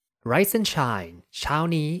Rise and Shine เช้า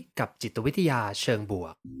นี้กับจิตวิทยาเชิงบว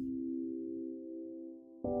ก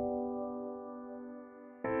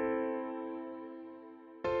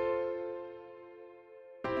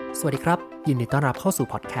สวัสดีครับยินดีต้อนรับเข้าสู่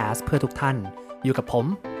พอดแคสต์เพื่อทุกท่านอยู่กับผม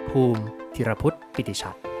ภูมิธีรพุทธปิติ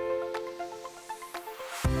ชัด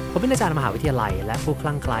ผมเป็นอาจารย์มหาวิทยาลัยและผู้ค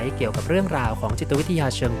ลั่งไคล้เกี่ยวกับเรื่องราวของจิตวิทยา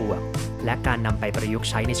เชิงบวกและการนำไปประยุกต์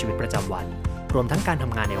ใช้ในชีวิตประจำวันรวมทั้งการท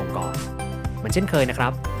ำงานในองค์กรเหมือนเช่นเคยนะครั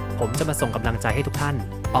บผมจะมาส่งกำลังใจให้ทุกท่าน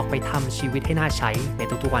ออกไปทำชีวิตให้น่าใช้ใน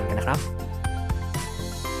ทุกๆวันกันนะครับ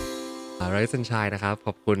Rise and Shine นะครับข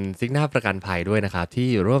อบคุณซิกนาประกันภัยด้วยนะครับที่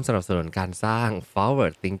ร่วมสนับสนุนการสร้าง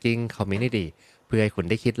Forward Thinking Community เพื่อให้คุณ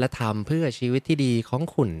ได้คิดและทำเพื่อชีวิตที่ดีของ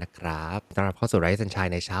คุณนะครับต้อนรับเข้าสู่ Rise and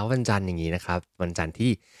Shine ในเช้าวันจันทร์อย่างนี้นะครับวันจันทร์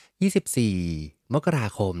ที่24มกรา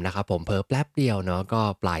คมนะครับผมเพิ่มแป๊บเดียวเนาะก็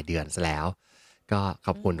ปลายเดือนซะแล้วก็ข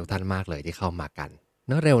อบคุณทุกท่านมากเลยที่เข้ามากันเ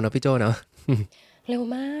นาะเร็วนะพี่โจเนาะ เร็ว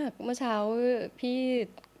มากเมื่อเช้าพี่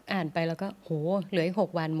อ่านไปแล้วก็โหเหลืออีก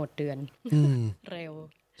6 วันหมดเดือนเร็ว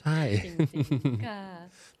ใช่จริงๆค่ะ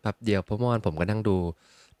แป๊บเดียวเพราะเมื่อวานผมก็นั่งดู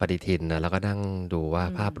ปฏิทินนะแล้วก็นั่งดูว่า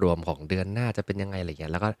ภาพรวมของเดือนหน้าจะเป็นยังไงอะไรอย่างเงี้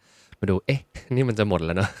ยแล้วก็มาดูนี่มันจะหมดแ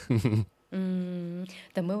ล้วเนาะ อืม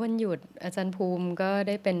แต่เมื่อวันหยุดอาจารย์ภูมิก็ไ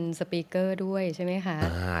ด้เป็นสปีกเกอร์ด้วยใช่ไหมคะ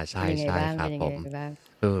ใช่เป็นยังไงใช่บ้างครับเป็นยังผมไงบ้าง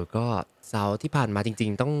ก็เสาร์ที่ผ่านมาจริง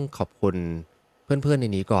ๆต้องขอบคุณเพื่อนๆใน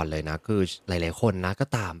นี้ก่อนเลยนะคือหลายๆคนนะก็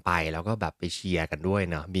ตามไปแล้วก็แบบไปเชียร์กันด้วย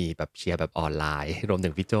เนาะมีแบบเชียร์แบบออนไลน์รวมถึ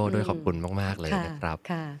งพี่โจ้อืด้วยขอบมคุณมากๆเลยค่ะนะครับ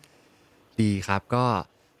ค่ะดีครับก็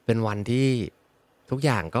เป็นวันที่ทุกอ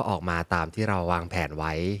ย่างก็ออกมาตามที่เราวางแผนไ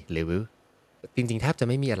ว้หรือจริงๆแทบจะ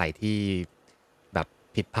ไม่มีอะไรที่แบบ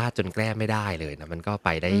ผิดพลาดจนแก้ไม่ได้เลยนะมันก็ไป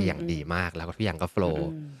ได้อืมอย่างอืมดีมากแล้วก็ทุกอย่างก็โฟลว์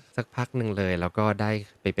อืมสักพักหนึ่งเลยแล้วก็ได้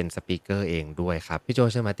ไปเป็นสปีกเกอร์เองด้วยครับพี่โจ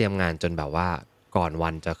ใช่ไหมเตรียมงานจนแบบว่าก่อนวั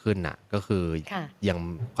นจะขึ้นน่ะก็คือค่ะ ยัง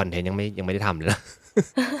คอนเทนต์ยังไม่ได้ทำเลยนะ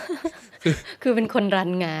คือเป็นคนรั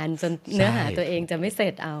นงานจนเนื้อใช่ หาตัวเองจะไม่เสร็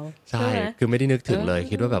จเอาใช่ ใช่ไหมคือไม่ได้นึกเออถึงเลย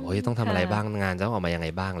คิดว่าแบบเฮ้ยต้องทำค่ะอะไรบ้างงานจะต้องออกมายังไง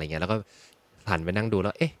บ้างอะไรเงี้ยแล้วก็หันไปนั่งดูแ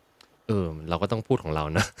ล้วเราก็ต้องพูดของเรา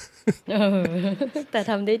นะ เออแต่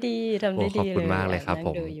ทำได้ดีทำโอ้ได้ดีขอบคุณมากเลยครับนั่งผ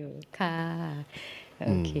มดูอยู่ค่ะโอ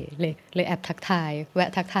อืมเคเลยแอบทักทายแวะ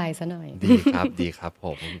ทักทายซะหน่อย ดีครับดีครับผ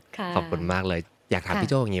ม ค่ะ ขอบคุณมากเลย อยากถามค่ะพี่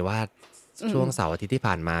โจ้อย่างงี้ว่าช่วงอืม เสาร์อาทิตย์ที่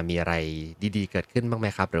ผ่านมามีอะไรดีๆเกิดขึ้นบ้างไหม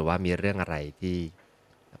ครับ หรือว่ามีเรื่องอะไรที่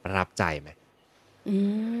ประทับใจไหมอื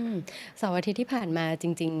มเสาร์อาทิตย์ที่ผ่านมาจ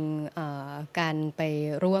ริงๆการไป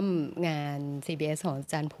ร่วมงาน CBS ของอา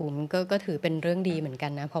จารย์ภูมิก็ถือเป็นเรื่องดีเหมือนกั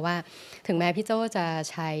นนะเพราะว่าถึงแม้พี่โจ้จะ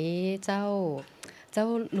ใช้เจ้าเจ้า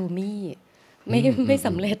ลูมี่อืไม่มอืไม่มอืม ส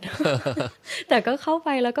ำเร็จ แต่ก็เข้าไป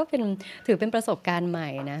แล้วก็เป็นถือเป็นประสบการณ์ใหม่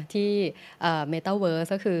นะที่Metaverse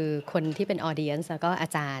ก็คือคนที่เป็น audience แล้วก็อา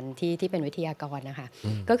จารย์ที่เป็นวิทยากรนะคะอื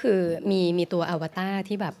มก็คือมีตัวอวตาร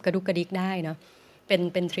ที่แบบกระดุกกระดิกได้เนาะ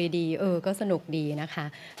เป็น 3D ก็สนุกดีนะคะ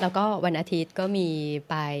แล้วก็วันอาทิตย์ก็มี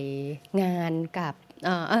ไปงานกับ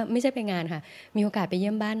ไม่ใช่ไปงานค่ะ มีโอกาสไปเยี่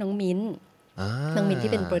ยมบ้านน้องมิ้นอาน้องมิ้น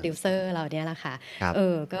ที่เป็นโปรดิวเซอร์เราเนี่ยแหละค่ะครับ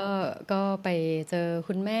ก็ไปเจอ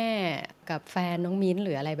คุณแม่กับแฟนน้องมิ้นห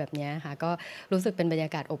รืออะไรแบบเนี้ยค่ะก็รู้สึกเป็นบรรยา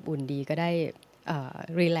กาศอบอุ่นดีก็ได้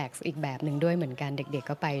รีแลกซ์อีกแบบหนึ่งด้วยเหมือนกันเด็กๆ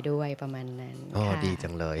ก็ไปด้วยประมาณนั้นค่ะดีจั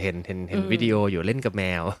งเลยเห็อืนวิดีโอมอยู่เล่นกับแม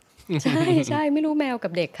ว ใช่ใช่ไม่รู้แมวกั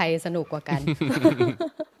บเด็กใครสนุกกว่ากัน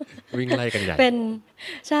วิ่งไล่กันใหญ่ เป็น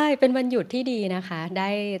ใช่เป็นวันหยุดที่ดีนะคะได้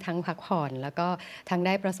ทั้งพักผ่อนแล้วก็ทั้งไ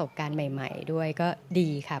ด้ประสบการณ์ใหม่ๆด้วยก็ดี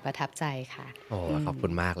ค่ะประทับใจค่ะโอ้อืมขอบคุ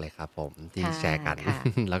ณมากเลยครับผมที่ค่ะแชร์กัน ค่ะ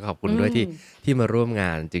แล้วก็ขอบคุณอืด้วยมที่มาร่วมง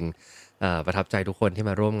านจริงประทับใจทุกคนที่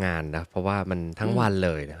มาร่วมงานนะเพราะว่ามันทั้งอืมวันเ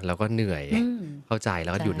ลยนะแล้วก็เหนื่อย อืม เข้าใจแล้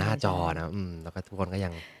วก็ใช่อยู่หน้าจอใช่นะแล้วก็ทุกคนก็ยั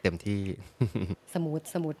งเต็มที่ ส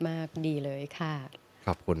มูทมากดีเลยค่ะข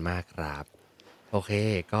อบคุณมากครับโอเค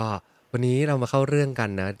ก็วันนี้เรามาเข้าเรื่องกัน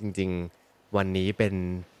นะจริงๆวันนี้เป็น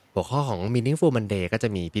หัวข้อของ Meaningful Monday ก็จะ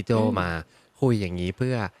มีพี่โจอืมมาคุยอย่างนี้เ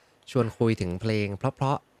พื่อชวนคุยถึงเพลงเพร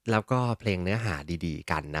าะๆแล้วก็เพลงเนื้อหาดี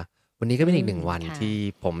ๆกันนะวันนี้ก็อืเป็นอีกมหนึ่งวันค่ะที่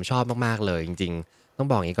ผมชอบมากๆเลยจริงๆต้อง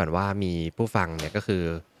บอกอย่างนี้ก่อนว่ามีผู้ฟังเนี่ยก็คือ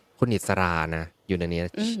คุณอิสรานะอยู่ในนี้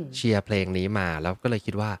อืมเชียร์เพลงนี้มาแล้วก็เลย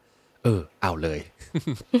คิดว่าเอาเลย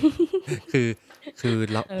คือคือ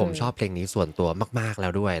เราเออผมชอบเพลงนี้ส่วนตัวมากๆแล้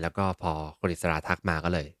วด้วยแล้วก็พอคุณอิสราทักมาก็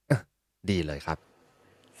เลยดีเลยครับ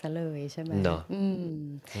ซะเลยใช่ไหมเนาะอืม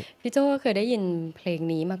พี่โจ้ก็เคยได้ยินเพลง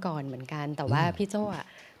นี้มาก่อนเหมือนกันแต่ว่าอืมพี่โจ้อะ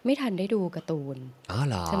ไม่ทันได้ดูการ์ตูน อ๋อเ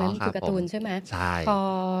หรอใช่ไหมมันคือการ์ครับผมตูนใช่ไหมใช่พอ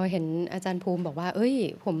เห็นอาจารย์ภูมิบอกว่าเอ้ย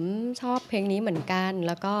ผมชอบเพลงนี้เหมือนกันแ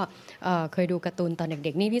ล้วก็เคยดูการ์ตูนตอนเ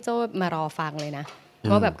ด็กๆนี่พี่โจ้มารอฟังเลยนะอื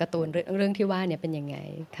มว่าแบบการ์ตูนเรื่องที่ว่าเนี่ยเป็นยังไง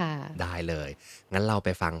ค่ะได้เลยงั้นเราไป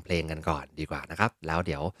ฟังเพลงกันก่อนดีกว่านะครับแล้วเ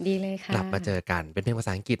ดี๋ยวดีเลยค่ะกลับมาเจอกันเป็นเพลงภาษ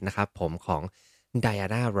าอังกฤษนะครับผมของ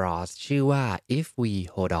Diana Ross ชื่อว่า If We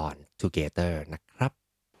Hold On Together นะครับ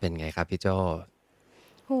เป็นไงครับพี่โจ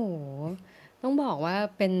โอ้โฮต้องบอกว่า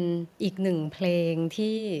เป็นอีกหนึ่งเพลง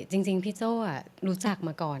ที่จริงๆพี่โจ้อะรู้จักม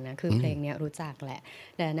าก่อนนะคืออืมเพลงเนี้ยรู้จักแหละ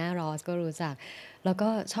Diana Ross ก็รู้จักแล้วก็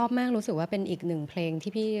ชอบมากรู้สึกว่าเป็นอีกหนึ่งเพลง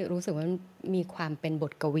ที่พี่รู้สึกว่ามีความเป็นบ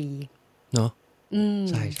ทกวีเนาะอืม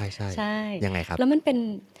ใช่ใช่ใช่ใช่ยังไงครับแล้วมันเ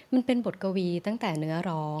ป็นบทกวีตั้งแต่เนื้อ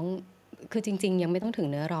ร้องคือจริงๆยังไม่ต้องถึง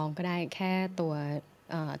เนื้อร้องก็ได้แค่ตัว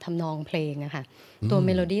ทำนองเพลงอะค่ะอืตัวเมม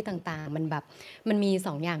โลดีต่างๆมันแบบมันมี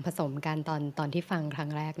2อย่างผสมกันตอนที่ฟังครั้ง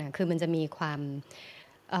แรกนะคือมันจะมีควา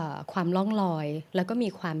มล่องลอยแล้วก็มี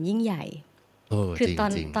ความยิ่งใหญ่ เออคือจริง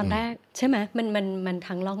จริงตอนแรกใช่ไหมมัน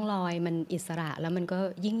ทั้งล่องลอยมันอิสระแล้วมันก็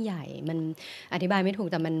ยิ่งใหญ่มันอธิบายไม่ถูก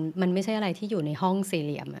แต่มันไม่ใช่อะไรที่อยู่ในห้องสี่เห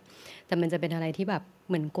ลี่ยมอะแต่มันจะเป็นอะไรที่แบบ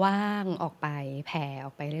เหมือนกว้างออกไปแผ่อ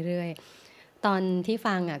อกไปเรื่อยๆตอนที่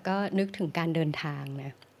ฟังอะก็นึกถึงการเดินทางน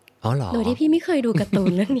ะ อ๋อเหรอโดยที่พี่ไม่เคยดูการ์ตู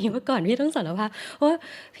นเรื่องนี้มาก่อนพี่ต้องสารภาพว่า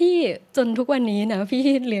พี่จนทุกวันนี้นะพี่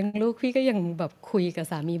เลี้ยงลูกพี่ก็ยังแบบคุยกับ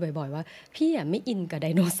สามีบ่อยๆว่าพี่อะไม่อินกับได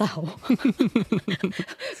โนเสาร์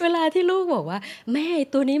เวลาที่ลูกบอกว่าแม่ไอ้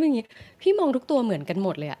ตัวนี้เป็นอย่างงี้พี่มองทุกตัวเหมือนกันหม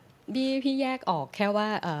ดเลยอะพี่แยกออกแค่ว่า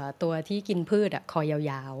ตัวที่กินพืชอะคอย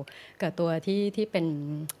าวๆกับตัวที่เป็น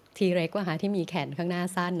ทีเร็กว่าคะที่มีแขนข้างหน้า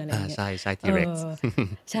สั้นอะไรอย่างเงี้ยใช่ใช่ เอ T-Rex อ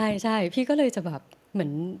ใช่ๆพี่ก็เลยจะแบบเหมือ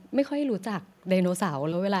นไม่ค่อยรู้จักไดโนเสาร์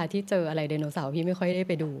แล้วเวลาที่เจออะไรไดโนเสาร์พี่ไม่ค่อยได้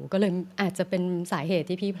ไปดูก็เลยอาจจะเป็นสาเหตุ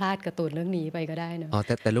ที่พี่พลาดการ์ตูนเรื่องนี้ไปก็ได้เนอะอ๋อ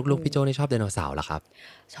แต่ลูกๆอืมพี่โจนี่ชอบไดโนเสาร์เหรอครับ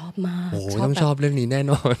ชอบมากโอ้โหต้องชอบแบบชอบเรื่องนี้แน่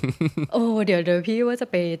นอน โอ้เดี๋ยวพี่ว่าจะ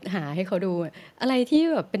ไปหาให้เขาดูอะอะไรที่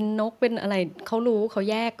แบบเป็นนกเป็นอะไรเขารู้เขา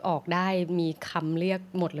แยกออกได้มีคำเรียก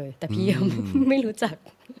หมดเลยแต่อืพี่ยัง ม ไม่รู้จัก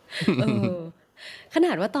เออ ขน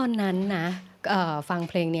าดว่าตอนนั้นนะฟัง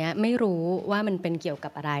เพลงเนี้ยไม่รู้ว่ามันเป็นเกี่ยวกั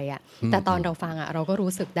บอะไรอะอืมอืมแต่ตอนเราฟังอะเราก็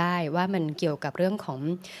รู้สึกได้ว่ามันเกี่ยวกับเรื่องของ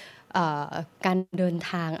เอ่อการเดิน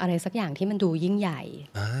ทางอะไรสักอย่างที่มันดูยิ่งใหญ่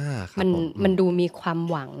อาครัมันบผมอืมมันดูมีความ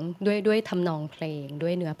หวังด้วยทำนองเพลงด้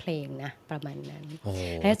วยเนื้อเพลงนะประมาณนั้นโอ้โฮ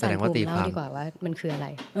ให้อาแสดงว่าจารย์ภูมิเล่าตีความดีกว่าว่ามันคืออะไร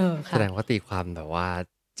แสค่ะดงว่าตีความแบบว่า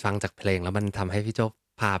ฟังจากเพลงแล้วมันทำให้พี่โจ้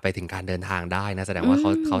พาไปถึงการเดินทางได้นะแสดงอืว่า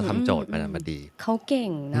เขามอืทำโจทย์มมาดีๆเขาเก่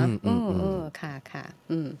งอืเนาะเอมอๆๆ ค่ะ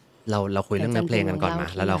ๆเราคุยเดี๋ยวเรื่องเนื้อเพลอาจารย์ภูมิลงกันก่อนมาอ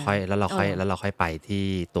งเล่าที่มาแล้วเราค่อยไปที่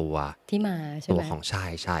ตัวที่มาใช่ไหมของใ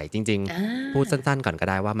ช่ๆจริงอาๆพูดสั้นๆก่อนก็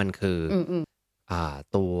ได้ว่ามันคืออืม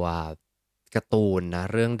ตัวการ์ตูนนะ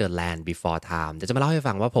เรื่อง The Land Before Time เดี๋ยวจะมาเล่าให้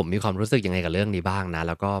ฟังว่าผมมีความรู้สึกยังไงกับเรื่องนี้บ้างนะแ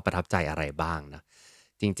ล้วก็ประทับใจอะไรบ้างนะ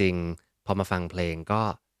จริงๆพอมาฟังเพลงก็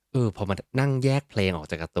พอมานั่งแยกเพลงออก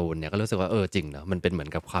จากการ์ตูนเนี่ยก็รู้สึกว่าจริงเนาะมันเป็นเหมือน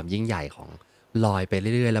กับความยิ่งใหญ่ของลอยไปเ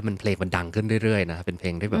รื่อยๆแล้วมันเพลงมันดังขึ้นเรื่อยๆนะเป็นเพล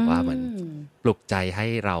งที่อืแบบว่าเหมือนมปลุกใจให้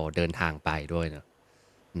เราเดินทางไปด้วยเนาะ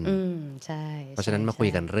อืมอืมใช่เพราะใฉะนั้นมาคุย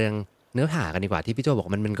กันช่เรื่องเนื้อหากันดีกว่าที่พี่โจ้บอก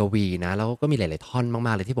ว่ามันเป็นกวีนะแล้วก็มีหลายๆท่อนม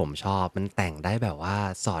ากๆเลยที่ผมชอบมันแต่งได้แบบว่า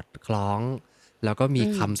สอดคล้องแล้วก็มีๆอื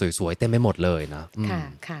ม คำสวยๆเต็มไปหมดเลยนะอืมค่ะ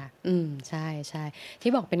ค่ะใช่ๆ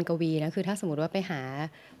ที่บอกเป็นกวีนะคือถ้าสมมุติว่าไปหา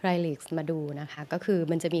lyrics มาดูนะคะก็คือ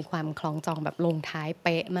มันจะมีความคล้องจองแบบลงท้ายเ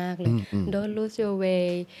ป๊ะมากเลอืย ม Don't lose your way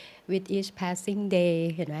with each passing day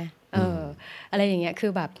เห็นไหมเออืมออะไรอย่างเงี้ยคื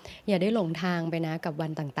อแบบอย่าได้หลงทางไปนะกับวั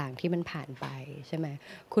นต่างๆที่มันผ่านไปใช่ไหม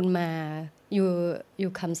คุณมา you you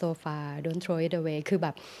come so far don't throw it away คือแบ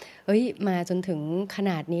บเฮ้ยมาจนถึงข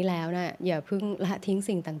นาดนี้แล้วน่ะอย่าเพิ่งละทิ้ง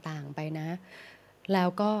สิ่งต่างๆไปนะ แล้ว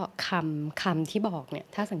ก็คำที่บอกเนี่ย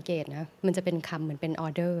ถ้าสังเกตนะมันจะเป็นคำเหมือนเป็นออ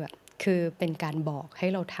เดอร์อะคือเป็นการบอกให้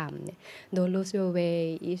เราทำเนี่ย Don't lose your way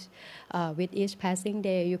each with each passing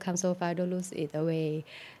day you come so far don't lose it away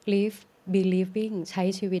live believing ใช้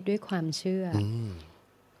ชีวิตด้วยความเชื่ออืม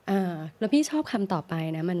แล้วพี่ชอบคำต่อไป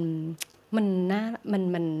นะมันน่า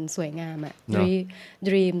มันสวยงามอะ เนาะ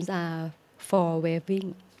Dreams are for waving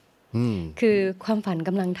อืมคือความฝันก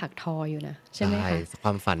ำลังถักทออยู่นะใช่ไหมใช่คะคว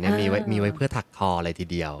ามฝันเนี่ยอา มีไว้เพื่อถักทอเลยที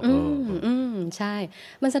เดียวอืมอืมใช่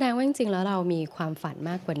มันแสดงว่าจริงๆแล้วเรามีความฝัน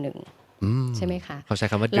มากกว่าหนึ่งอืมใช่ไหมคะ เขาใช้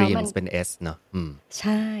คำว่า แล้วมัน dreams เป็น S เนาะใ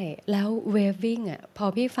ช่แล้ว waving อะพอ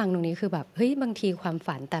พี่ฟังตรงนี้คือแบบเฮ้ยบางทีความ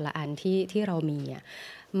ฝันแต่ละอันที่เรามีอะ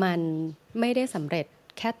มันไม่ได้สำเร็จ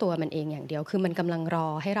แค่ตัวมันเองอย่างเดียวคือมันกำลังรอ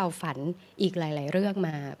ให้เราฝันอีกหลายๆเรื่องม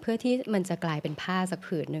าเพื่อที่มันจะกลายเป็นผ้าสัก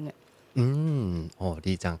ผืนหนึ่งอะ อืมโอ้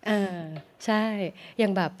ดีจัง ใช่อย่า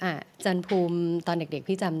งแบบอาจารย์ภูมิตอนเด็กๆ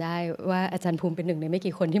พี่จำได้ว่าอาจารย์ภูมิเป็นหนึ่งในไม่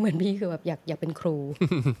กี่คนที่เหมือนพี่คือแบบอยากเป็นครู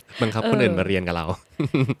บังคับเอคนอื่นอ มาเรียนกับเรา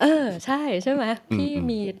ใช่ไหม อืพี่ม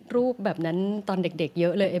มีรูปแบบนั้นตอนเด็กๆเยอ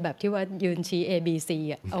ะเลยไอ้แบบที่ว่ายืนชี้ A B C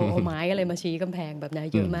อะเอาไม้อะไรมาชี้กำแพงแบบนั้น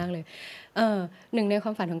เยอะมากเลยหนึ่งในคว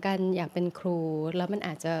ามฝันของการอยากเป็นครูแล้วมันอ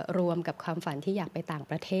าจจะรวมกับความฝันที่อยากไปต่าง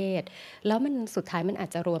ประเทศแล้วมันสุดท้ายมันอาจ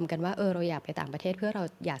จะรวมกันว่าเราอยากไปต่างประเทศเพื่อเรา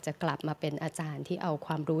อยากจะกลับมาเป็นอาจารย์ที่เอาค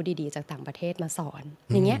วามรู้ดีๆจากต่างประเทศมาสอน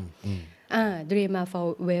อืมอย่างเงี้ย อืม Dream are for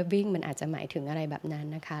waving มันอาจจะหมายถึงอะไรแบบนั้น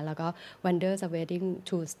นะคะแล้วก็ Wonders are waiting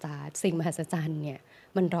to start สิ่งมหัศจรรย์เนี่ย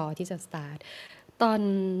มันรอที่จะ start ตอน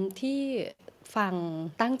ที่ฟัง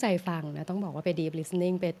ตั้งใจฟังนะต้องบอกว่าไป deep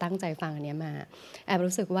listening ไปตั้งใจฟังอันเนี้ยมาแอบ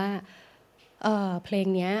รู้สึกว่าเพลง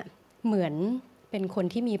เนี้ยเหมือนเป็นคน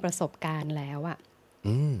ที่มีประสบการณ์แล้วอะ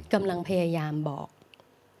กำลังพยายามบ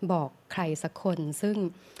อกใครสักคนซึ่ง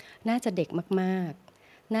น่าจะเด็กมาก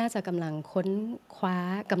ๆน่าจะกำลังค้นคว้า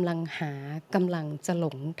กำลังหากำลังจะหล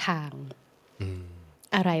งทาง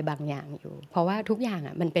อะไรบางอย่างอยู่เพราะว่าทุกอย่าง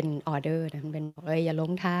อ่ะมันเป็นออเดอร์นะมันเป็นอย่าหล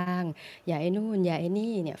งทางอย่าไอ้นู่นอย่าไอ้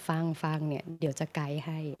นี่เนี่ยฟังเนี่ยเดี๋ยวจะไกด์ใ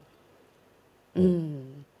ห้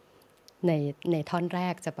ในท่อนแร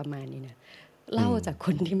กจะประมาณนี้นะเล่าจากค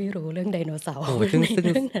นที่ไม่รู้เรื่องไดโนเสาร์ซึ่ง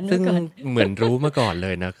เรื่องนั้น ซึ่ง มาก่อน เหมือนรู้มาก่อนเล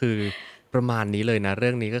ยนะคือประมาณนี้เลยนะเรื่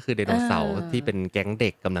องนี้ก็คือไดโนเสาร์ที่เป็นแก๊งเด็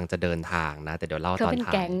กกำลังจะเดินทางนะแต่เดี๋ยวเล่า เขา ตอน เป็น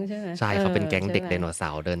ท้า แก๊ ย งใช่ไหม ใช่เขาเป็นแก๊งเด็ก ใช่ไหม ไดโนเสา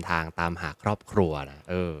ร์เดินทางตามหาครอบครัวนะ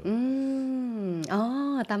อ๋อ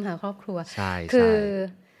ตามหาครอบครัว ใช่ คื ใช่ อ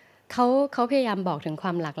เขาพยายามบอกถึงคว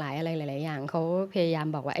ามหลากหลายอะไรหลายๆอย่างเขาพยายาม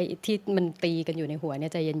บอกว่าไอ้ที่มันตีกันอยู่ในหัวเนี่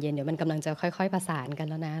ยใจเย็นๆเดี๋ยวมันกำลังจะค่อยๆประสานกัน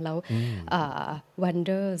แล้วนะแล้ว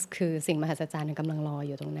wonders คือสิ่งมหัศจรรย์กำลังรออ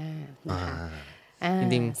ยู่ตรงหน้านะคะจ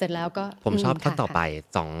ริง เสร็จแล้วก็ ๆผมชอบท่อน ค่ะ ต่อไป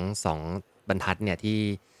สองบรรทัดเนี่ยที่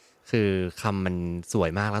คือคำมันสวย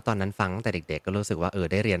มากแล้วตอนนั้นฟังตั้งแต่เด็กๆก็รู้สึกว่า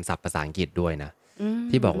ได้เรียนศัพท์ภาษาอังกฤษด้วยนะ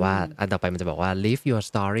ที่บอกว่าอันต่อไปมันจะบอกว่า live your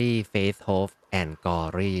story faith hope and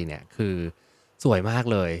glory เนี่ยคือสวยมาก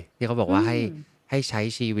เลยที่เขาบอกว่าให้ใช้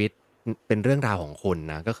ชีวิตเป็นเรื่องราวของคุณ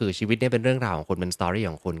นะก็คือชีวิตเนี่ยเป็นเรื่องราวของคุณเป็นสตอรี่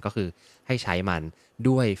ของคุณก็คือให้ใช้มัน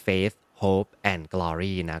ด้วย faith hope and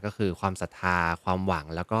glory นะก็คือความศรัทธาความหวัง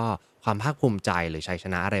แล้วก็ความภาคภูมิใจหรือชัยช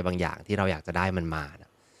นะอะไรบางอย่างที่เราอยากจะได้มันมานะ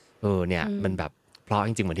เนี่ยมันแบบเพราะจ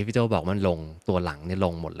ริงๆเหมือนที่พี่โจบอกมันลงตัวหลังเนี่ยล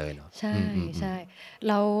งหมดเลยเนาะใช่ใช่แ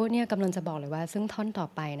ล้วเนี่ยกำลังจะบอกเลยว่าซึ่งท่อนต่อ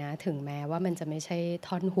ไปนะถึงแม้ว่ามันจะไม่ใช่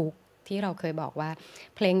ท่อนฮุกที่เราเคยบอกว่า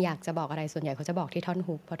เพลงอยากจะบอกอะไรส่วนใหญ่เขาจะบอกที่ท่อน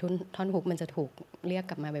ฮุกเพราะท่อนฮุกมันจะถูกเรียก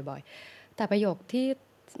กลับมาบ่อยๆแต่ประโยคที่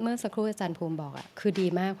เมื่อสักครู่อาจารย์ภูมิบอกอ่ะคือดี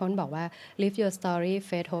มากเพราะมันบอกว่า live your story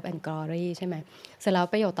faith hope and glory ใช่ไหมเสร็จแล้ว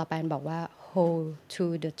ประโยคต่อไปมันบอกว่า hold to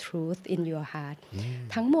the truth in your heart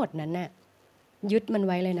ทั้งหมดนั้นน่ะยึดมันไ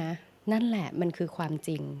ว้เลยนะนั่นแหละมันคือความจ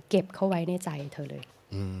ริงเก็บเข้าไว้ในใจเธอเลย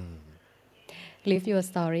live your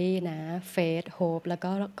story นะ faith hope แล้ว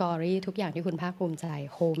ก็ glory ทุกอย่างที่คุณภาคภูมิใจ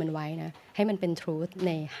hold มันไว้นะให้มันเป็น truth ใ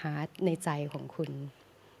น heart ในใจของคุณ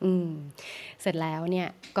เสร็จแล้วเนี่ย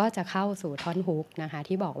ก็จะเข้าสู่ท่อนฮุกนะคะ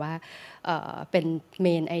ที่บอกว่าเป็นเม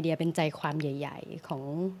นไอเดียเป็นใจความใหญ่ๆของ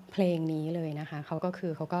เพลงนี้เลยนะคะเขา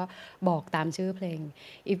ก็บอกตามชื่อเพลง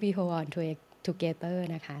if we hold on together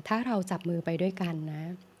นะคะถ้าเราจับมือไปด้วยกันนะ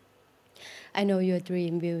I know your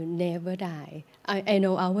dream will never die I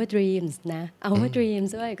know our dreams นะ our dreams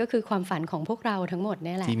ด้วยก็คือความฝันของพวกเราทั้งหมดเ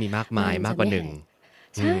นี่ยแหละที่มีมากมายมากกว่าหนึ่ง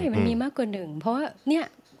ใช่มันมีมากกว่าหนึ่งเพราะว่าเนี่ย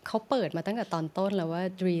เขาเปิดมาตั้งแต่ตอนต้นแล้วว่า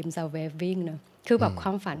dreams are waving เนอะคือแบบคว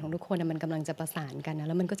ามฝันของทุกคนนะมันกำลังจะประสานกันนะ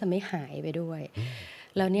แล้วมันก็จะไม่หายไปด้วย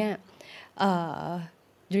แล้วเนี่ย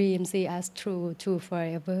dream see us true to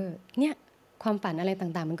forever เนี่ยความฝันอะไร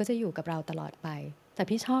ต่างๆมันก็จะอยู่กับเราตลอดไปแต่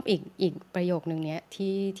พี่ชอบอีกประโยคนึงเนี้ย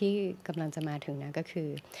ที่กำลังจะมาถึงนะก็คือ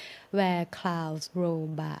where clouds roll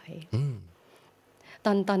by ต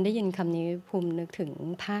อนได้ยินคำนี้ภูมินึกถึง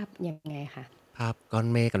ภาพยังไงคะภาพก้อน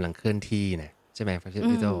เมฆกำลังเคลื่อนที่นะใช่ไหม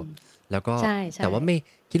พี่โจแล้วก็แต่ว่าไม่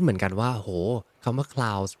คิดเหมือนกันว่าโหคำว่า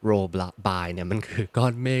clouds roll by เนี่ยมันคือก้อ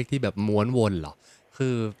นเมฆที่แบบม้วนวนเหรอคื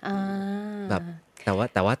อแบบแต่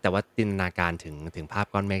ว่าจินตนาการถึงภาพ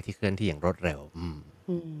ก้อนเมฆที่เคลื่อนที่อย่างรวดเร็ว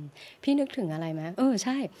พี่นึกถึงอะไรไหมใ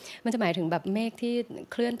ช่มันจะหมายถึงแบบเมฆที่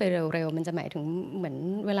เคลื่อนไปเร็วๆมันจะหมายถึงเหมือน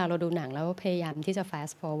เวลาเราดูหนังแล้วพยายามที่จะ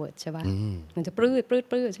fast forward ใช่ป่ะมันจะปลื้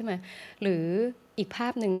ดใช่ไหมหรืออีกภา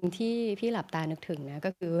พหนึ่งที่พี่หลับตานึกถึงนะก็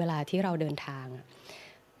คือเวลาที่เราเดินทาง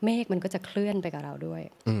เมฆมันก็จะเคลื่อนไปกับเราด้วย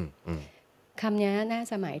คำนี้น่า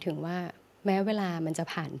จะหมายถึงว่าแม้เวลามันจะ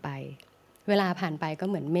ผ่านไปเวลาผ่านไปก็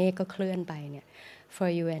เหมือนเมฆก็เคลื่อนไปเนี่ยfor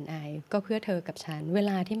you and I ก็เพื่อเธอกับฉันเว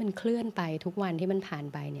ลาที่มันเคลื่อนไปทุกวันที่มันผ่าน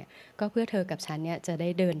ไปเนี่ยก็เพื่อเธอกับฉันเนี่ยจะได้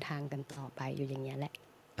เดินทางกันต่อไปอยู่อย่างเงี้ยแหละ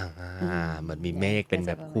เหมือนมีเมฆเป็นแ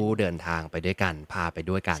บบคู่เดินทางไปด้วยกันพาไป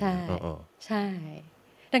ด้วยกันใช่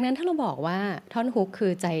ดังนั้นถ้าเราบอกว่าท่อนฮุกคื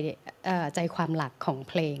อใจความหลักของ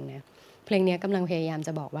เพลงนะเพลงนี้กำลังพยายามจ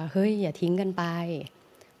ะบอกว่าเฮ้ยอย่าทิ้งกันไ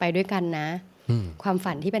ปด้วยกันนะความ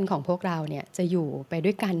ฝันที่เป็นของพวกเราเนี่ยจะอยู่ไปด้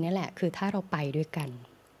วยกันนี่แหละคือถ้าเราไปด้วยกัน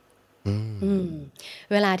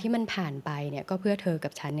เวลาที่มันผ่านไปเนี่ยก็เพื่อเธอกั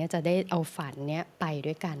บฉันเนี่ยจะได้เอาฝันเนี่ยไป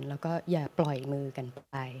ด้วยกันแล้วก็อย่าปล่อยมือกัน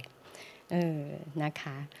ไปนะค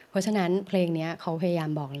ะเพราะฉะนั้นเพลงนี้เขาพยายาม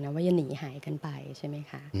บอกเลยนะว่าอย่าหนีหายกันไปใช่ไหม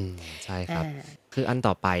คะใช่ครับคืออัน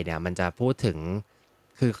ต่อไปเนี่ยมันจะพูดถึง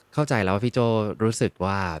คือเข้าใจแล้วว่าพี่โจรู้สึก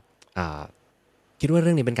ว่าอ่าคิดว่าเ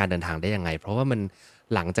รื่องนี้เป็นการเดินทางได้ยังไงเพราะว่ามัน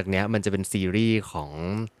หลังจากเนี้ยมันจะเป็นซีรีส์ของ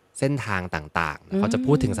เส้นทางต่างอืๆเขาจะ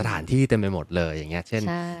พูดถึงสถานมที่เต็มไปหมดเลยอย่างเงี้ยเช่นใ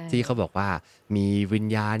ช่ที่เขาบอกว่ามีวิญ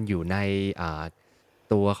ญาณอยู่ในอ่า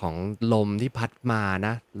ตัวของลมที่พัดมาน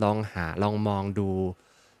ะลองมองดู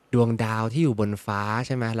ดวงดาวที่อยู่บนฟ้าใ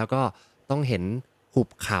ช่ไหมแล้วก็ต้องเห็นหุบ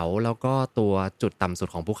เขาแล้วก็ตัวจุดต่ำสุด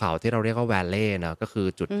ของภูเขาที่เราเรียกว่าแวลเลย์เนอะก็คือ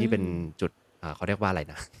จุดอืที่เป็นมจุดเขาเรียกว่าอะไร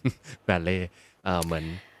นะ แวลเลย์เหมือน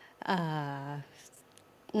อ่า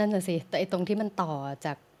นั่นน่ะสิแต่ไอ้ตรงที่มันต่อจ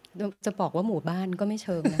ากจะบอกว่าหมู่บ้านก็ไม่เ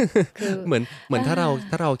ชิงนะคือเหมือนอาถ้า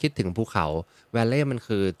เราคิดถึงภูเขาแวลเลย์มัน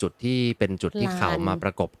คือจุดที่เป็นจุดที่เขาลานมาปร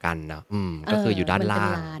ะกบกันนะเออก็คืออยู่ด้านมันเป็นล่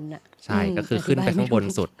างลานน่ะอืใช่มก็คืออธิขึ้นไปข้างบบายไม่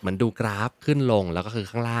ถูก นสุดเหมือนดูกราฟขึ้นลงแล้วก็คือ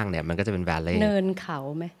ข้างล่างเนี่ยมันก็จะเป็นแวลเลย์เนินเขา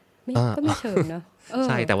ไหมไม่เออ ก็ไม่เชิงเนาะเอ ใ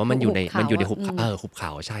ช่อแต่ว่ามันอยู่หุบเขาในมันอยู่ในอะอืมหุบเข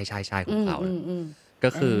าใช่ๆๆหุอืบเขามๆๆอาก็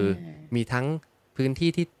คือมีทั้งพื้นที่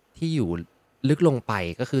ที่อยู่ลึกลงไป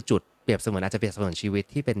ก็คือจุดเปรียบเสมือนอาจจะเปรียบเสมือนชีวิต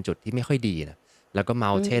ที่เป็นจุดที่ไม่ค่อยดีนะแล้วก็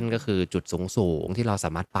อื mountain ก็คือมจุดสูงๆที่เราส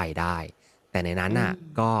ามารถไปได้แต่ในนั้นอืน่ะ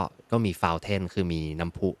มก็มี fountain คือมีน้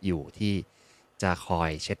ำพุอยู่ที่จะคอย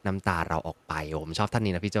เช็ดน้ำตาเราออกไปโอ้ผมชอบท่าน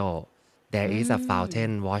นี้นะพี่โจ้ อื There is a ม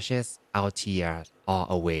fountain washes our tears all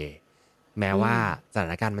away แม้อืว่ามสถา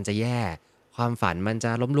นการณ์มันจะแย่ความฝันมันจ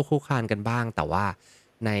ะล้มลุกคลุกคลานกันบ้างแต่ว่า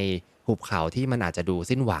ในหุบเขาที่มันอาจจะดู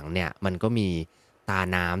สิ้นหวังเนี่ยมันก็มีตา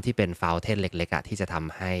น้ำที่เป็น fountain เล็กๆอะที่จะท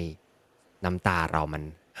ำให้น้ำตาเรามัน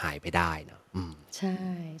หายไปได้เนาะใช่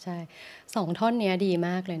ใช่2ท่อนเนี้ยดีม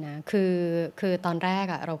ากเลยนะคือตอนแรก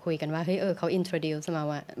อะเราคุยกันว่าเฮ้ยเขา introduce มา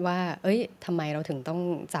ว่าเฮ้ยทำไมเราถึงต้อง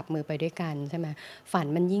จับมือไปด้วยกันใช่ไหมฝัน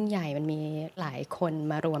มันยิ่งใหญ่มันมีหลายคน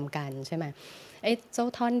มารวมกันใช่ไหมไอ้เจ้า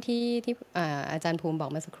ท่อนที่อาจารย์ภูมิบอก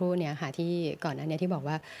เมื่อสักครู่เนี่ยค่ะที่ก่อนหน้าเนี้ยที่บอก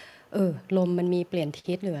ว่าลมมันมีเปลี่ยน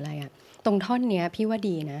ทิศหรืออะไรอะตรงท่อนเนี้ยพี่ว่า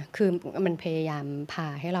ดีนะคือมันพยายามพา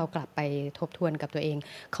ให้เรากลับไปทบทวนกับตัวเอง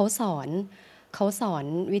เขาสอน เขาสอน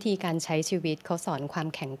วิธีการใช้ชีวิตเขาสอนความ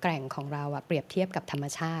แข็งแกร่งของเราอะเปรียบเทียบกับธรรม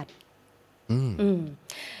ชาติอืมอืม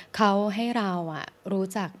เขาให้เราอะรู้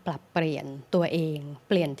จักปรับเปลี่ยนตัวเองเ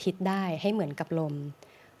ปลี่ยนทิศได้ให้เหมือนกับลม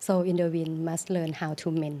so in the wind must learn how to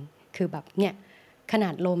mend คือแบบเนี่ยขนา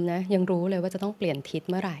ดลมนะยังรู้เลยว่าจะต้องเปลี่ยนทิศ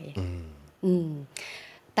เมื่อไหร่ อืมอืม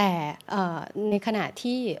แต่ในขณะ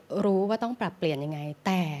ที่รู้ว่าต้องปรับเปลี่ยนยังไงแ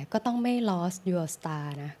ต่ก็ต้องไม่ lost your star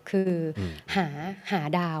นะคืออืมหาหา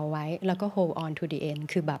ดาวไว้แล้วก็ hold on to the end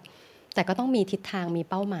คือแบบแต่ก็ต้องมีทิศทางมี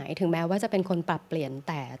เป้าหมายถึงแม้ว่าจะเป็นคนปรับเปลี่ยนแ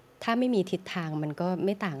ต่ถ้าไม่มีทิศทางมันก็ไ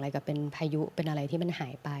ม่ต่างอะไรกับเป็นพายุเป็นอะไรที่มันหา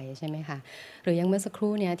ยไปใช่ไหมคะหรือยังเมื่อสักค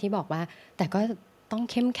รู่เนี้ยที่บอกว่าแต่ก็ต้อง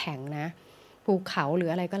เข้มแข็งนะภูเขาหรือ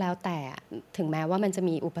อะไรก็แล้วแต่ถึงแม้ว่ามันจะ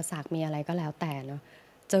มีอุปสรรคมีอะไรก็แล้วแต่เนาะ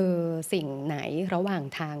เจอสิ่งไหนระหว่าง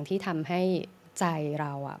ทางที่ทำให้ใจเร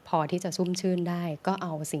าอะพอที่จะชุ่มชื่นได้ก็เอ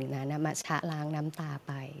าสิ่งนั้นน่ะมาชะล้างน้ำตาไ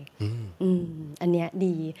ปอืมอันเนี้ย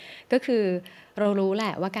ดีก็คือเรารู้แหล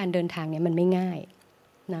ะว่าการเดินทางเนี่ยมันไม่ง่าย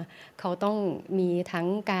นะเขาต้องมีทั้ง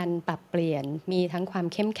การปรับเปลี่ยนมีทั้งความ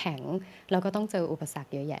เข้มแข็งแล้วก็ต้องเจออุปสรร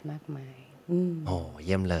คเยอะแยะมากมายโอ้เ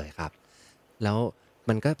ยี่ยมเลยครับ แล้ว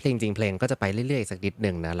มันก็เพลงจริงเพลงก็จะไปเรื่อยๆอีกสักนิดห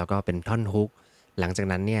นึ่งนะแล้วก็เป็นท่อน Hook หลังจาก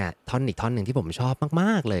นั้นเนี่ยท่อนอีกท่อนหนึ่งที่ผมชอบม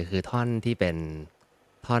ากๆเลยคือท่อนที่เป็น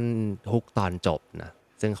ท่อน Hook ตอนจบนะ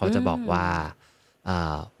ซึ่งเขาอืจะบอกว่า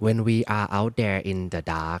มwhen we are out there in the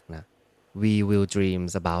dark นะ we will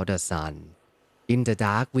dreams about the sun in the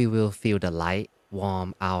dark we will feel the light warm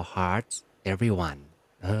our hearts everyone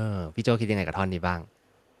พี่โจคิดยังไงกับท่อนนี้บ้าง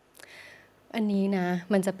อันนี้นะ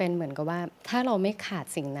มันจะเป็นเหมือนกับว่าถ้าเราไม่ขาด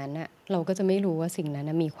สิ่งนั้นอะเราก็จะไม่รู้ว่าสิ่งนั้น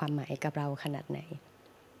น่ะมีความหมายกับเราขนาดไหน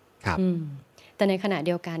ครับอืมแต่ในขณะเ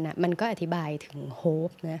ดียวกันน่ะมันก็อธิบายถึง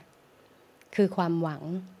hope นะคือความหวัง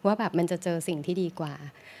ว่าแบบมันจะเจอสิ่งที่ดีกว่า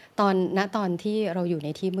ตอนที่เราอยู่ใน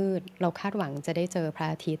ที่มืดเราคาดหวังจะได้เจอพระ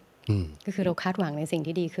อาทิตย์อืมก็คือเราคาดหวังในสิ่ง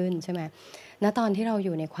ที่ดีขึ้นใช่ไหมณตอนที่เราอ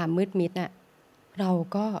ยู่ในความมืดมิดน่ะเรา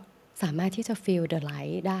ก็สามารถที่จะ feel the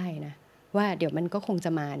light ได้นะว่าเดี๋ยวมันก็คงจ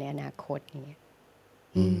ะมาในอนาคตอย่างเงี้ย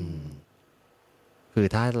อือืมม คือ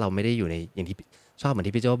ถ้าเราไม่ได้อยู่ในอย่างที่ชอบเหมือน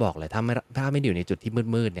ที่พี่โจบอกเลยถ้าไม่ได้อยู่ในจุดที่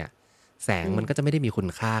มืดๆเนี่ยแสงอืมมันก็จะไม่ได้มีคุณ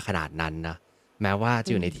ค่าขนาดนั้นนะแม้ว่าจะ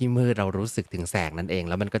อืม อยู่ในที่มืดเรารู้สึกถึงแสงนั่นเอง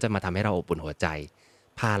แล้วมันก็จะมาทำให้เราอบอุ่นหัวใจ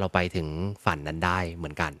พาเราไปถึงฝันนั้นได้เหมื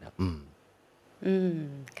อนกันนะอืม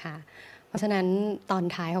ค่ะเพราะฉะนั้นตอน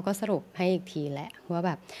ท้ายเขาก็สรุปให้อีกทีแหละว่าแ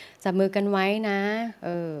บบจับมือกันไว้นะ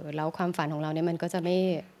แล้วความฝันของเราเนี่ยมันก็จะไม่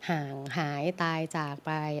ห่างหายตายจากไ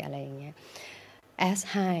ปอะไรอย่างเงี้ย as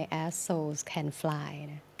high as souls can fly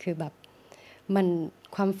นะคือแบบมัน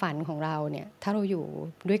ความฝันของเราเนี่ยถ้าเราอยู่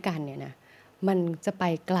ด้วยกันเนี่ยนะมันจะไป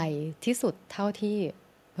ไกลที่สุดเท่าที่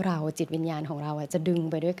เราจิตวิญญาณของเราอะจะดึง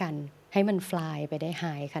ไปด้วยกันให้มัน fly ไปได้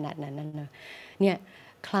high ขนาดนั้นน่ะนะเนี่ย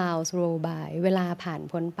clouds roll by เวลาผ่าน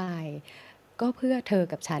พ้นไปก็เพื่อเธอ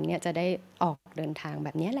กับฉันเนี่ยจะได้ออกเดินทางแบ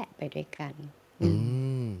บเนี้ยแหละไปด้วยกัน อือืม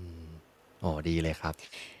มอ๋อดีเลยครับ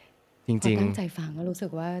จพอริงตั้งใจฟังก็รู้สึ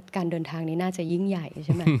กว่าการเดินทางนี้น่าจะยิ่งใหญ่ใ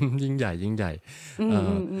ช่ไหม ๆ ยิ่งใหญ่ยิ่งใหญ่อืเอ่อม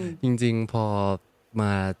อืมอืมจริงๆพอม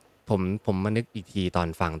าผมมานึกอีกทีตอน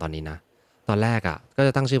ฟังตอนนี้นะตอนแรกอ่ะก็จ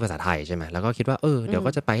ะตั้งชื่อภาษาไทยใช่ไหมแล้วก็คิดว่าอืมเดี๋ยว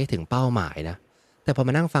ก็จะไปให้ถึงเป้าหมายนะแต่พอม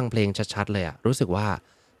านั่งฟังเพลงชัดๆเลยอ่ะรู้สึกว่า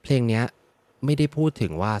เพลงเนี้ยไม่ได้พูดถึ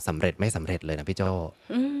งว่าสำเร็จไม่สำเร็จเลยนะพี่โจ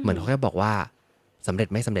อืเหมือมนเขาแค่บอกว่าสำเร็จ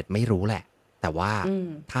ไม่สำเร็จไม่รู้แหละแต่ว่าอืม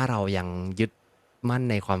ถ้าเรายังยึดมั่น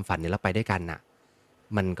ในความฝันนี้แล้วไปด้วยกันน่ะ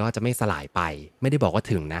มันก็จะไม่สลายไปไม่ได้บอกว่า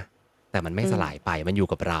ถึงนะ แต่มันไม่อืมสลายไปมันอยู่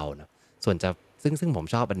กับเราเนาะส่วนจะซึ่งผม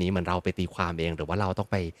ชอบอันนี้เหมือนเราไปตีความเองหรือว่าเราต้อง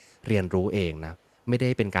ไปเรียนรู้เองนะไม่ได้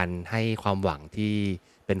เป็นการให้ความหวังที่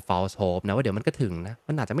เป็น false hope นะว่าเดี๋ยวมันก็ถึงนะ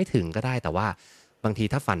มันอาจจะไม่ถึงก็ได้แต่ว่าบางที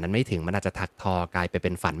ถ้าฝันนั้นไม่ถึงมันอาจจะถักทอกลายไปเป็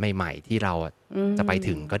นฝันใหม่ๆที่เราอืจะไป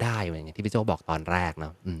ถึงก็มได้อย่างที่พี่โจบอกตอนแรกเนา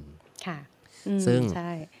ะค่ะอืมซึ่งใ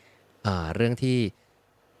ช่เรื่องที่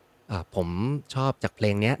ผมชอบจากเพล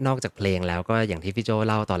งเนี้ยนอกจากเพลงแล้วก็อย่างที่พี่โจ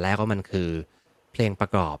เล่าตอนแรกว่ามันคือเพลงปร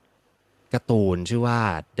ะกอบการ์ตูนชื่อว่า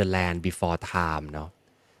The Land Before Time เนาะ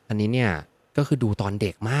อันนี้เนี่ยก็คือดูตอนเ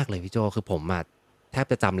ด็กมากเลยพี่โจคือผมอะแทบ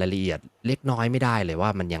จะจำรายละเอียดเล็กน้อยไม่ได้เลยว่า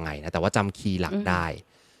มันยังไงนะแต่ว่าจำคีย์หลักอืมได้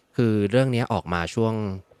คือเรื่องเนี้ยออกมาช่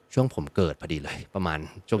วงผมเกิดพอดีเลยประมาณ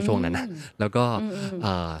ช่วงอืช่วงนั้นนะมแล้วก็อืมอืม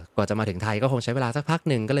กว่าจะมาถึงไทยก็คงใช้เวลาสักพัก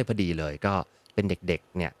หนึ่งก็เลยพอดีเลยก็เป็นเด็ก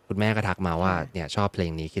ๆเนี่ยคุณแม่ก็ทักมาว่าค่ะ เนี่ยชอบเพล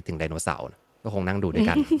งนี้คิดถึงไดโนเสาร์นะก็คงนั่งดูด้วย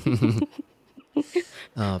กัน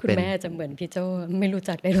คุณเป็น แม่จะเหมือนพี่โจไม่รู้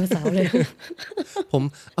จักไดโนเสาร์เลย ผม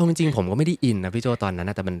เอาจริงๆผมก็ไม่ได้อินนะพี่โจตอนนั้น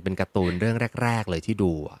นะแต่มันเป็นการ์ตูนเรื่องแรกๆเลยที่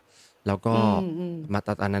ดูอะแล้วก็อืมอืมมา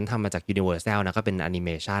ตอนนั้นทำมาจาก Universal นะก็เป็นแอนิเม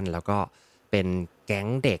ชันแล้วก็เป็นแก๊ง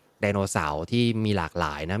เด็กไดโนเสาร์ที่มีหลากหล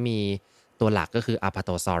ายนะมีตัวหลักก็คือ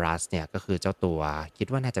Apatosaurus เนี่ยก็คือเจ้าตัวคิด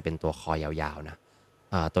ว่าน่าจะเป็นตัวคอยาวๆนะ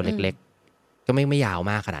ตัวอืมเล็กๆก็ไม่ยาว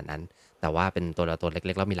มากขนาดนั้นแต่ว่าเป็นตัวเ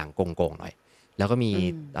ล็กๆแล้วมีหลังโก่งๆหน่อยแล้วก็มีอื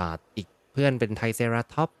มอีกเพื่อนเป็นไทรเซรา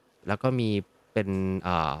ทอปส์แล้วก็มีเป็น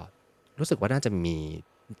รู้สึกว่าน่าจะมี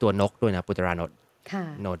ตัวนกด้วยนะปูตราโนค่ะ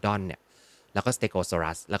โนดอนเนี่ยแล้วก็สเตโกซอ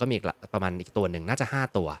รัสแล้วก็มีอีกประมาณอีกตัวหนึ่งน่าจะ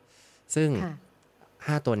5ตัวซึ่งค่ะ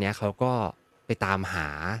5ตัวเนี้ยเขาก็ไปตามหา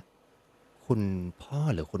คุณพ่อ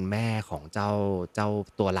หรือคุณแม่ของเจ้า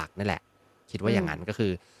ตัวหลักนั่นแหละคิดว่าอืมอย่างนั้นก็คื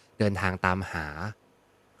อเดินทางตามหา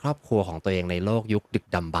ครอบครัวของตัวเองในโลกยุคดึก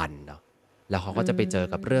ดำบรรพ์เนาะแล้วเขาอืก็จะไปเจอ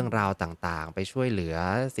กับเรื่องมราวต่างๆไปช่วยเหลือ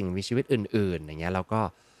สิ่งมีชีวิตอื่นๆอย่างเงี้ยแล้วก็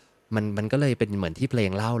มันก็เลยเป็นเหมือนที่เพล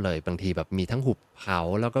งเล่าเลยบางทีแบบมีทั้งหุบเขา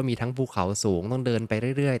แล้วก็มีทั้งภูเขาสูงต้องเดินไป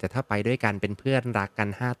เรื่อยๆแต่ถ้าไปด้วยกันเป็นเพื่อนรักกัน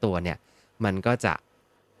5 ตัวเนี่ยมันก็จะ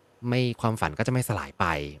ไม่ความฝันก็จะไม่สลายไป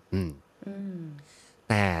อืม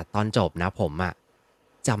แต่ตอนจบนะผมอะ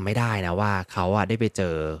จำไม่ได้นะว่าเขาอะได้ไปเจ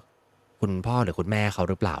อคุณพ่อหรือคุณแม่เขา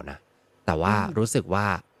หรือเปล่านะแต่ว่าอืมรู้สึกว่า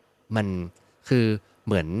มันคือเ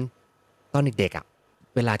หมือนตอนเด็กๆอะ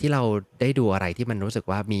เวลาที่เราได้ดูอะไรที่มันรู้สึก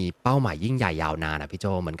ว่ามีเป้าหมายยิ่งใหญ่ยาวนานอะพี่โจ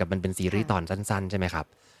เหมือนกับมันเป็นซีรีค่ะส์ตอนสั้นๆใช่ไหมครับ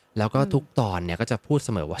แล้วก็อืมทุกตอนเนี่ยก็จะพูดเส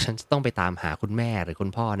มอว่าฉันจะต้องไปตามหาคุณแม่หรือคุณ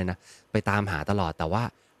พ่อเนี่ยนะไปตามหาตลอดแต่ว่า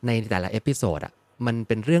ในแต่ละเอพิโซดอะมันเ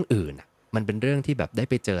ป็นเรื่องอื่นอะมันเป็นเรื่องที่แบบได้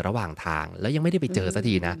ไปเจอระหว่างทางแล้วยังไม่ได้ไปอืเจอสัก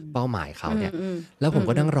ทีนะมเป้าหมายเขาเนี่ยอืมอืมแล้วผม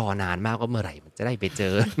ก็อืมอืมนั่งรอนานมากว่าเมื่อไหร่มันจะได้ไปเจ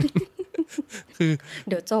อ คือ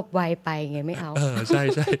เดี๋ยวจบไวไปไงไม่เอาใช่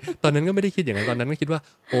ใช่ตอนนั้นก็ไม่ได้คิดอย่างนั้นตอนนั้นก็คิดว่า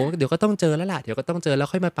โอ้เดี๋ยวก็ต้องเจอแล้วล่ะเดี๋ยวก็ต้องเจอแล้ว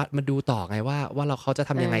ค่อยมาดูต่อไงว่าเขาจะเ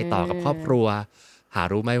ทำยังไงต่อกับครอบคออรัวหา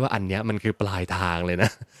รู้ไหมว่าอันเนี้ยมันคือปลายทางเลยนะ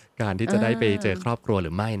การที่เอจะได้ไปเจออครอบครัวห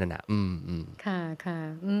รือไม่นั่นน่ะค่ะค่ะ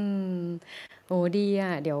อืมโอ้ดีอ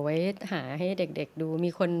ะเดี๋ยวไว้หาให้เด็กๆดูมี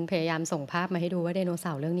คนพยายามส่งภาพมาให้ดูว่าไดโนเส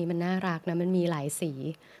าร์เรื่องนี้มันน่ารักนะมันมีหลายสี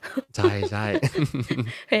ใช่ใช่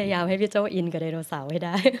พยายามให้พี่โจอินกับไดโนเสาร์ให้ไ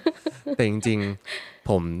ด้ แต่จริงๆ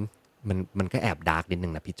ผมมันก็แอบดาร์กนิดนึ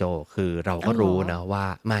งนะพี่โจคือเราก็อ้าวเหรอรู้นะว่า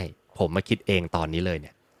ไม่ผมมาคิดเองตอนนี้เลยเ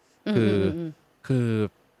นี่ยอืมคืออืมอืมอืมคือ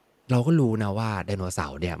เราก็รู้นะว่าไดโนเสา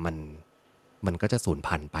ร์เนี่ยมันก็จะสูญ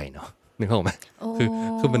พันธุ์ไปเนาะนึกออกไหมโอ้คือ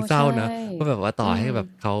คือมันเศร้าใช่นะว่าแบบว่าอืต่อให้มแบบ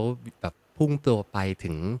เขาแบบพุ่งตัวไปถึ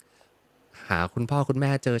งหาคุณพ่อคุณแม่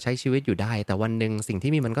เจอใช้ชีวิตอยู่ได้แต่วันหนึ่งสิ่ง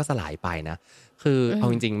ที่มีมันก็สลายไปนะคืออืมเอา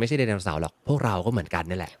จริงๆไม่ใช่ไดโนเสาร์หรอกพวกเราก็เหมือนกัน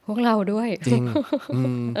นี่แหละพวกเราด้วย จริงอื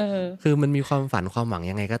ม เออคือมันมีความฝันความหวัง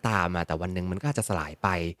ยังไงก็ตามอะแต่วันหนึ่งมันก็อาจจะสลายไป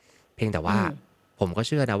เพียงแต่ว่าอืมผมก็เ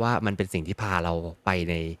ชื่อนะว่ามันเป็นสิ่งที่พาเราไป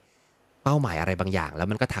ในเป้าหมายอะไรบางอย่างแล้ว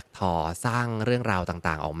มันก็ถักทอสร้างเรื่องราว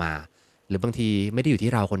ต่างๆออกมาหรือบางทีไม่ได้อยู่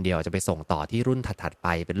ที่เราคนเดียวจะไปส่งต่อที่รุ่นถัดๆไป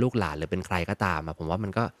เป็นลูกหลานหรือเป็นใครก็ตามอะผมว่ามั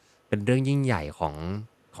นก็เป็นเรื่องยิ่งใหญ่ข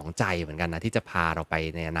องใจเหมือนกันนะที่จะพาเราไป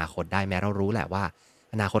ในอนาคตได้แม้เรารู้แหละว่า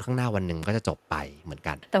อนาคตข้างหน้าวันหนึ่งก็จะจบไปเหมือน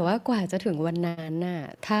กันแต่ว่ากว่าจะถึงวันนั้นน่ะ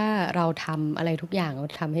ถ้าเราทำอะไรทุกอย่างเรา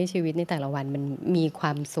ทำให้ชีวิตในแต่ละวันมันมีคว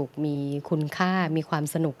ามสุขมีคุณค่ามีความ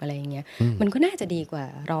สนุกอะไรอย่างเงี้ยมันก็น่าจะดีกว่า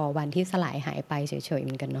รอวันที่สลายหายไปเฉยๆเห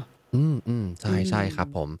มือนกันเนาะใช่อืใช่มครับ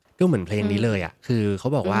ผมก็เหมือนเพลงอืมนี้เลยอ่ะคือเขา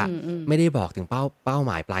บอกอืว่ามอืมไม่ได้บอกถึงเป้าห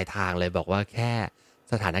มายปลายทางเลยบอกว่าแค่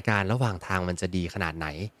สถานการณ์ระหว่างทางมันจะดีขนาดไหน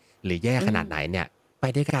หรือแย่อืมขนาดไหนเนี่ยไป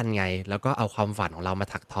ด้วยกันไงแล้วก็เอาความฝันของเรามา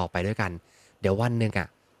ถักทอไปด้วยกันเดี๋ยววันหนึ่งอ่ะ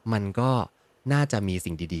มันก็น่าจะมี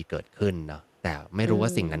สิ่งดีๆเกิดขึ้นเนาะแต่ไม่อืรู้ว่า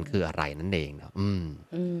สิ่งนั้นคือมอะไรนั่นเองเนาะอืม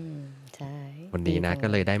ใช่วันดีนี้นะก็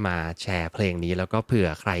เลยจังเลยได้มาแชร์เพลงนี้แล้วก็เผื่อ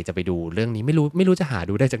ใครจะไปดูเรื่องนี้ไม่รู้จะหา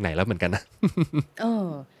ดูได้จากไหนแล้วเหมือนกันนะ เออ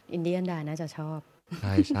อินเดียนดาน่าจะชอบ ใ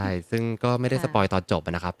ช่ๆซึ่งก็ไม่ได้สค่ะปอยล์ตอนจบอ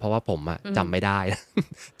ะนะครับเพราะว่าผมอะอืมจำไม่ได้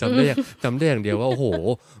อืม จำได้อย่างเดียวว่าโอ้โฮ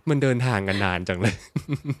มันเดินทางกันนานจังเลย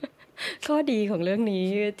ข้อดีของเรื่องนี้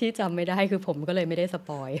ที่จำไม่ได้คือผมก็เลยไม่ได้สป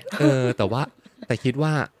อย แต่คิด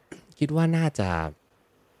ว่าน่าจ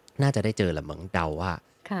ะได้เจอแหละมั้งเดาว่า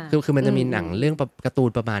ค่ะคือมันอืจะมีหนังเรื่องมการ์ตูน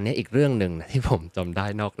ประมาณเนี้ยอีกเรื่องหนึ่งนะที่ผมจำได้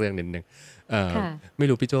นอกเรื่องนิดหนึ่งเอ่อค่ะไม่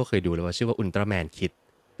รู้พี่โจ้เคยดูหรือเปล่าชื่อว่า Ultraman Kid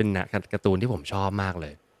เป็นหนังการ์ตูนที่ผมชอบมากเล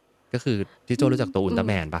ยก็คือพี่อืโจ้มรู้จักตัว อืม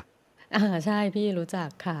Ultraman เปล่า ใช่พี่รู้จัก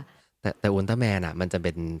ค่ะแต่อุลตร้าแมนอ่ะมันจะเ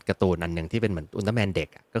ป็นการ์ตูนอันหนึ่งที่เป็นเหมือนอุลตร้าแมนเด็ก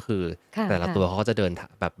อะก็คือค่ะแต่ละค่ะตัวเขาก็จะเดิน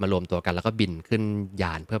แบบมารวมตัวกันแล้วก็บินขึ้นย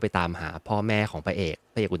านเพื่อไปตามหาพ่อแม่ของพระเอก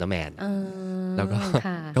อุลตร้าแมนเออแล้วก็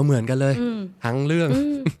ค่ะ ก็เหมือนกันเลยอืมทั้งเรื่อง อื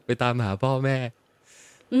ม ไปตามหาพ่อแม่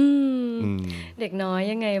อืมอืมเด็กน้อย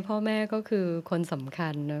ยังไงพ่อแม่ก็คือคนสำคั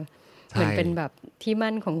ญเนอะเหมือใช่นเป็นแบบที่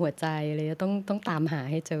มั่นของหัวใจเลยต้องตามหา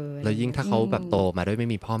ให้เจออะไรแล้วยิ่งอย่างเงี้ยถ้าเขาแบบโตมาด้วยไม่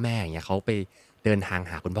มีพ่อแม่อย่างเงี้ยเขาไปเดินทาง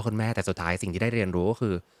หาคุณพ่อคุณแม่แต่สุดท้ายสิ่งที่ได้เรียนรู้ก็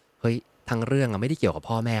คือเฮ้ยทั้งเรื่องอะไม่ได้เกี่ยวกับ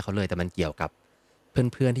พ่อแม่เขาเลยแต่มันเกี่ยวกับ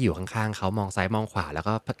เพื่อนๆที่อยู่ข้างๆเขามองซ้ายมองขวาแล้ว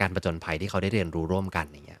ก็การผจญภัยที่เขาได้เรียนรู้ร่วมกัน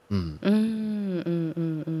อย่างเงี้ยอื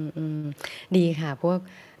ดีค่ะพวก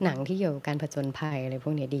หนังที่เกี่ยวกับการผจญภัยอะไรพ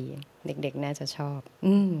วกเนี้ยดีเด็กๆน่าจะชอบ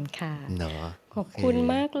ค่ะเนาะขอบโอเค คุณ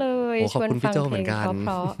มากเลยโอ้ขชวนอบคุณพี่โจฟังเพลงเหมือนกัน เพ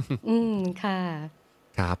ราะๆค่ะ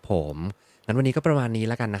ครับผมงั้นวันนี้ก็ประมาณนี้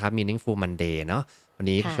แล้วกันนะครับ Meaningful Monday เนาะวัน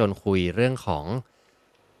นี้ค่ะชวนคุยเรื่องของ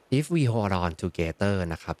If We Hold On Together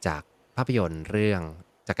นะครับจากภาพยนตร์เรื่อง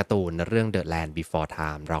จากการ์ตูนเรื่อง The Land Before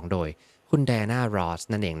Time ร้องโดยคุณแดน่ารอส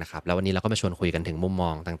นั่นเองนะครับแล้ววันนี้เราก็มาชวนคุยกันถึงมุมม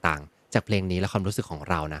องต่างๆจากเพลงนี้และความรู้สึกของ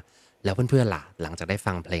เรานะแล้วเพื่อนๆล่ะหลังจากได้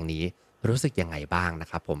ฟังเพลงนี้รู้สึกยังไงบ้างนะ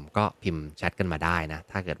ครับผมก็พิมพ์แชทกันมาได้นะ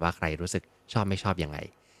ถ้าเกิดว่าใครรู้สึกชอบไม่ชอบยังไง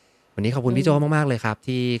วันนี้ขอบคุณอืพี่โจมมากๆเลยครับ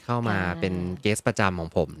ที่เข้าค่มาเป็นเกะ สต์ประจำของ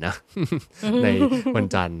ผมนะ ในวัน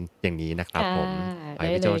จันทร์อย่างนี้นะครับค่ะผมขอให้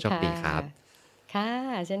ได้พี่โจโชคเลยค่ะดีครับค่ะ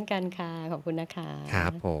เช่นกันค่ะขอบคุณนะคะครั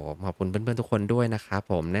บผมขอบคุณเพื่อนๆทุกคนด้วยนะครับ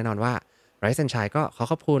ผมแน่นอนว่า Rise and Shine ก็ขอ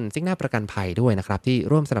ขอบคุณซิกหน้าประกันภัยด้วยนะครับที่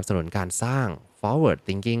ร่วมสนับสนุนการสร้าง Forward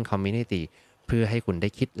Thinking Community เพื่อให้คุณได้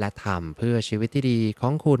คิดและทำเพื่อชีวิตที่ดีขอ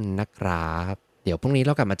งคุณนะครับเดี๋ยวพรุ่งนี้เ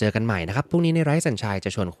รากลับมาเจอกันใหม่นะครับพรุ่งนี้ใน Rise and Shine จะ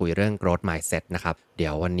ชวนคุยเรื่อง Growth Mindset นะครับเดี๋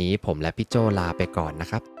ยววันนี้ผมและพี่โจลาไปก่อนนะ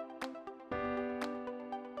ครับ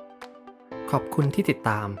ขอบคุณที่ติด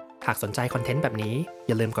ตาม หากสนใจคอนเทนต์แบบนี้อ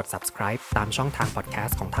ย่าลืมกด subscribe ตามช่องทาง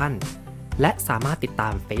podcast ของท่าน และสามารถติดตา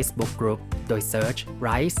ม Facebook Group โดย search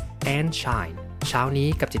Rise and Shine เช้านี้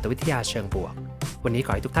กับจิตวิทยาเชิงบวก วันนี้ข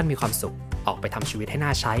อให้ทุกท่านมีความสุข ออกไปทำชีวิตให้น่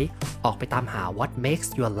าใช้ ออกไปตามหา what makes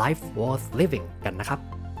your life worth living กันนะครั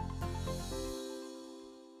บ